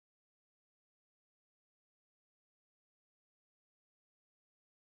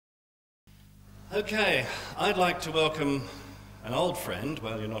Okay, I'd like to welcome an old friend.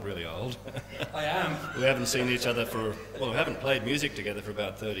 Well, you're not really old. I am. We haven't seen each other for, well, we haven't played music together for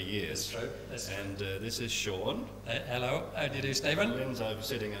about 30 years. That's true. That's true. And this is Sean. Hello, how do you do, Stephen? Lynn's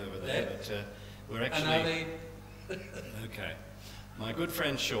sitting over there, Yeah. but we're actually... And Ali. Okay. My good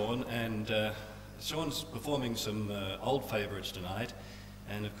friend Sean, and Sean's performing some old favourites tonight.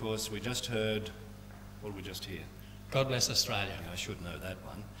 And of course, we just heard, what did we just hear? God Bless Australia. I should know that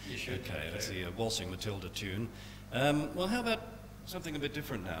one. You should. Okay, that's the Waltzing Matilda tune. Well, how about something a bit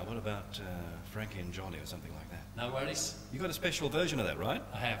different now? What about Frankie and Johnny or something like that? No worries. You got a special version of that, right?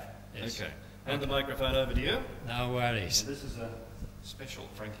 I have, yes. Okay. Hand the microphone over to you. No worries. This is a special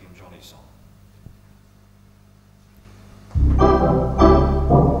Frankie and Johnny song.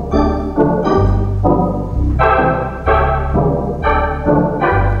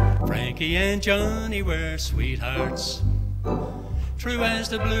 Frankie and Johnny were sweethearts, true as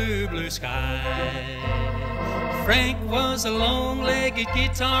the blue, blue sky. Frank was a long-legged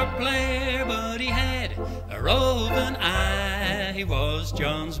guitar player, but he had a roving eye. He was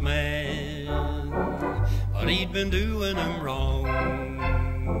John's man, but he'd been doing him wrong.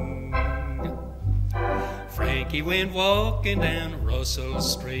 Frankie went walking down Russell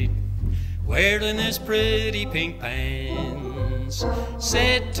Street, wearing his pretty pink pants.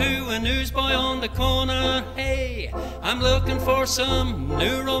 Said to a newsboy on the corner, "Hey, I'm looking for some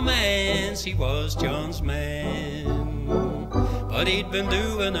new romance." He was John's man, but he'd been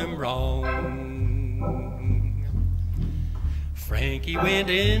doing him wrong. Frankie went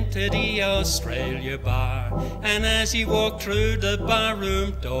into the Australia bar, and as he walked through the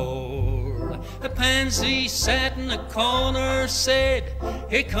barroom door, a pansy sat in the corner, said,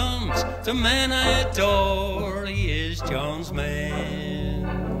 "Here comes the man I adore. He is John's man,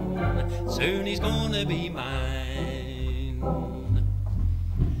 soon he's gonna be mine."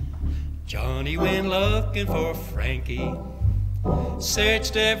 Johnny went looking for Frankie,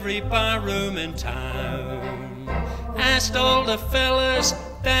 searched every barroom in town, asked all the fellas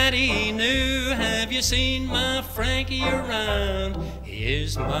that he knew, "Have you seen my Frankie around? He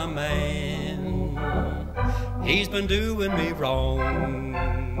is my man, he's been doing me wrong."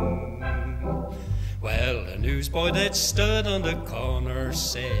 Well, the newsboy that stood on the corner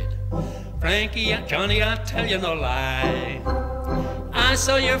said, "Frankie, Johnny, I'll tell you no lie. I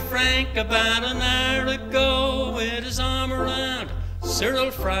saw your Frank about an hour ago with his arm around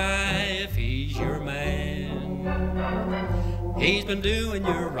Cyril Fry. If he's your man, he's been doing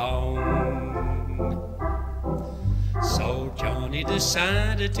you wrong." So Johnny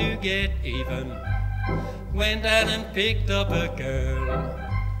decided to get even, went out and picked up a girl,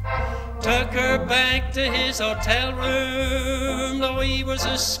 took her back to his hotel room. Though he was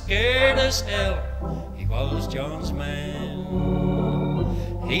as scared as hell, he was John's man,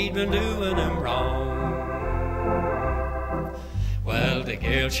 he'd been doing him wrong. Well, the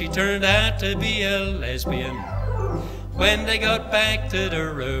girl, she turned out to be a lesbian. When they got back to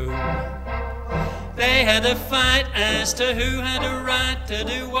the room, they had a fight as to who had a right to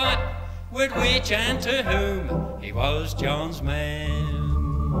do what, with which and to whom. He was John's man,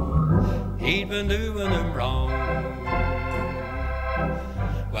 he'd been doing him wrong.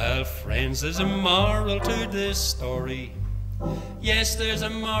 Well, friends, there's a moral to this story. Yes, there's a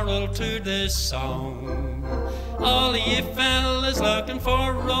moral to this song. All of you fellas looking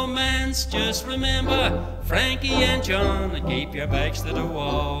for romance, just remember Frankie and John, and keep your backs to the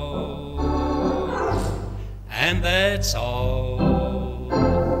wall. And that's all.